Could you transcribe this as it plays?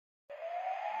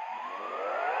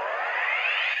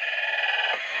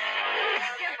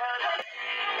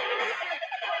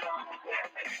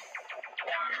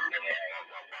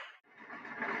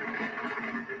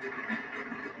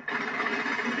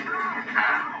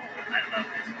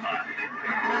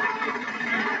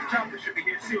Chopper should be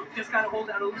here soon. Just gotta hold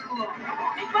out a little longer.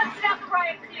 They busted out the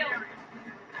riot shield.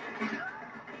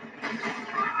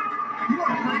 You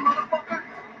wanna play, motherfucker?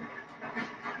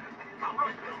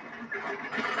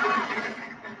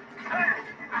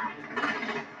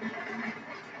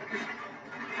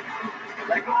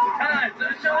 Like old times,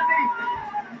 huh, Shawnee?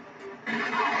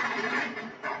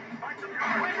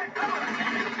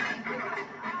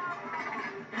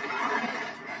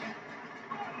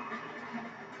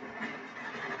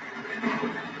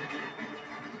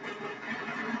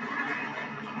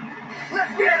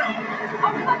 Let's get him! A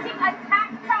fucking attack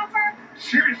chopper?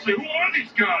 Seriously, who are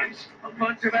these guys? A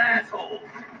bunch of assholes.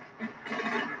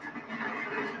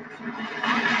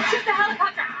 Shoot the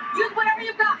helicopter! Use whatever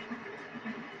you got!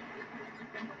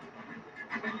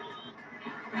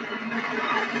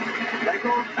 Like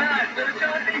old times, huh,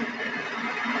 Shawnee?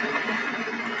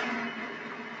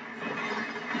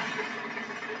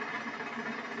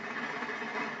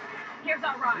 Here's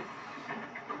our ride.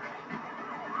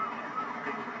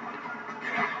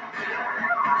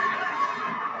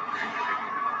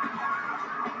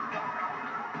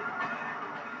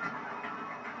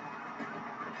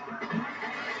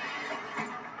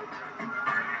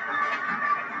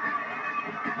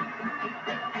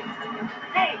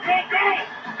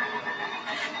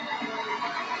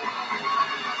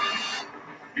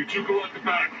 You two go at the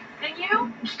back. And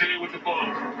you? Stay with the ball.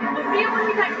 We'll see you when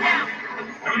we touch down.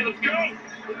 All right, let's go.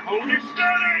 Hold it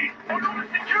steady. Where did the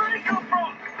security come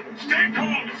from? Stay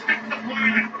calm and stick to the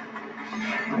plan.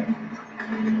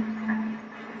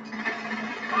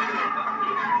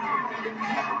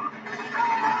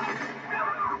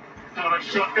 Thought I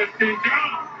shut that thing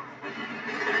down.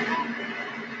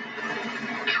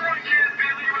 Sure I can't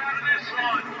bail you out of this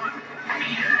one.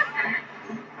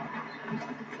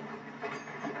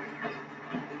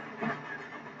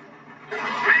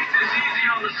 Make this easy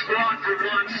on the squad for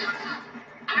once.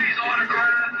 Please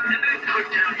autograph and then put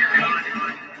down your gun.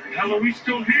 Hell, are we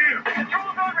still here? The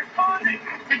control's not responding.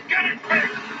 Then get it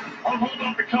fixed. I'll hold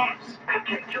off the cops. I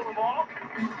can't kill them all.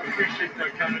 I appreciate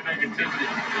that kind of negativity.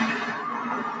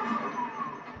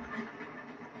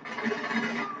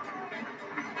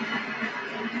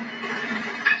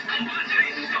 This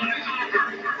publicity stunt is over.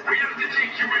 We have to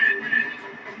take you in.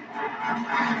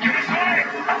 Get us high!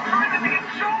 I'm trying to get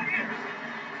shot here!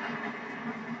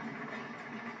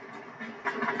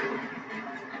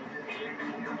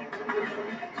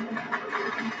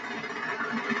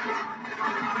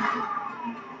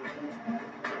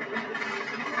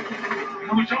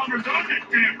 How much armor's on this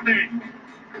damn thing?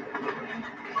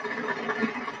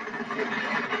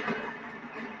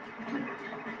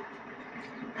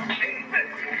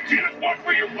 Jesus, what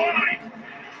were you buying?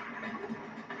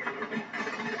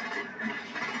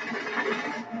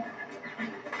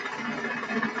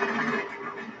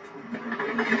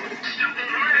 Step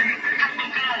away from the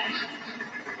balls.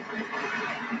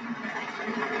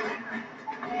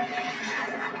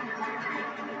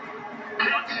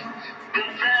 What? The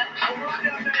balls?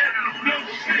 No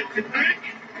shit, you think?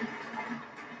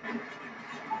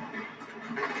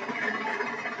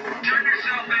 Turn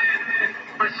yourself in.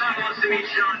 My son wants to meet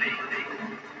Shawnee.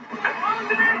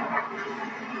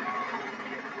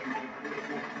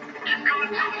 You've gone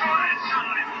too far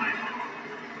inside.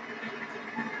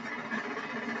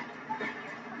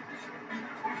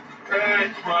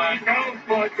 That's right. Don't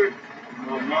fuck it.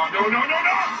 No, no, no, no, no,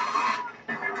 no!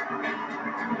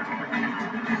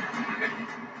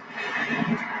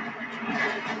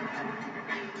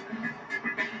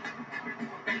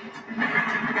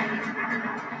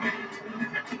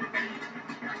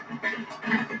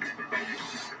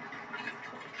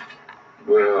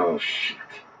 Well, shit.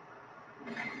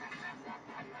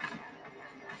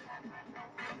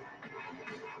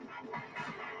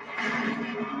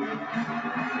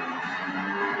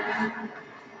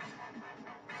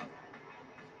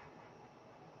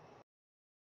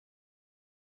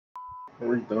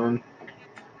 We're done.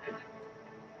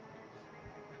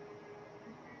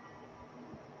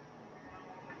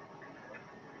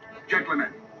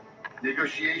 Gentlemen,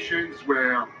 negotiations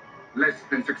were less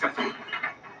than successful.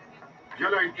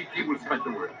 Dillow and Kiki will spread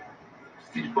the word.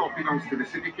 Steel 4 belongs to the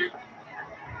syndicate,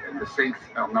 and the Saints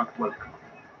are not welcome.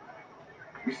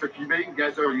 Mr. Kirby,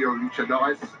 gather your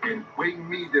luchadores and bring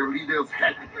me their leader's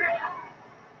head.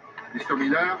 Mr.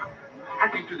 Miller,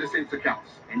 hack into the Saints' accounts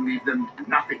and leave them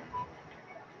nothing.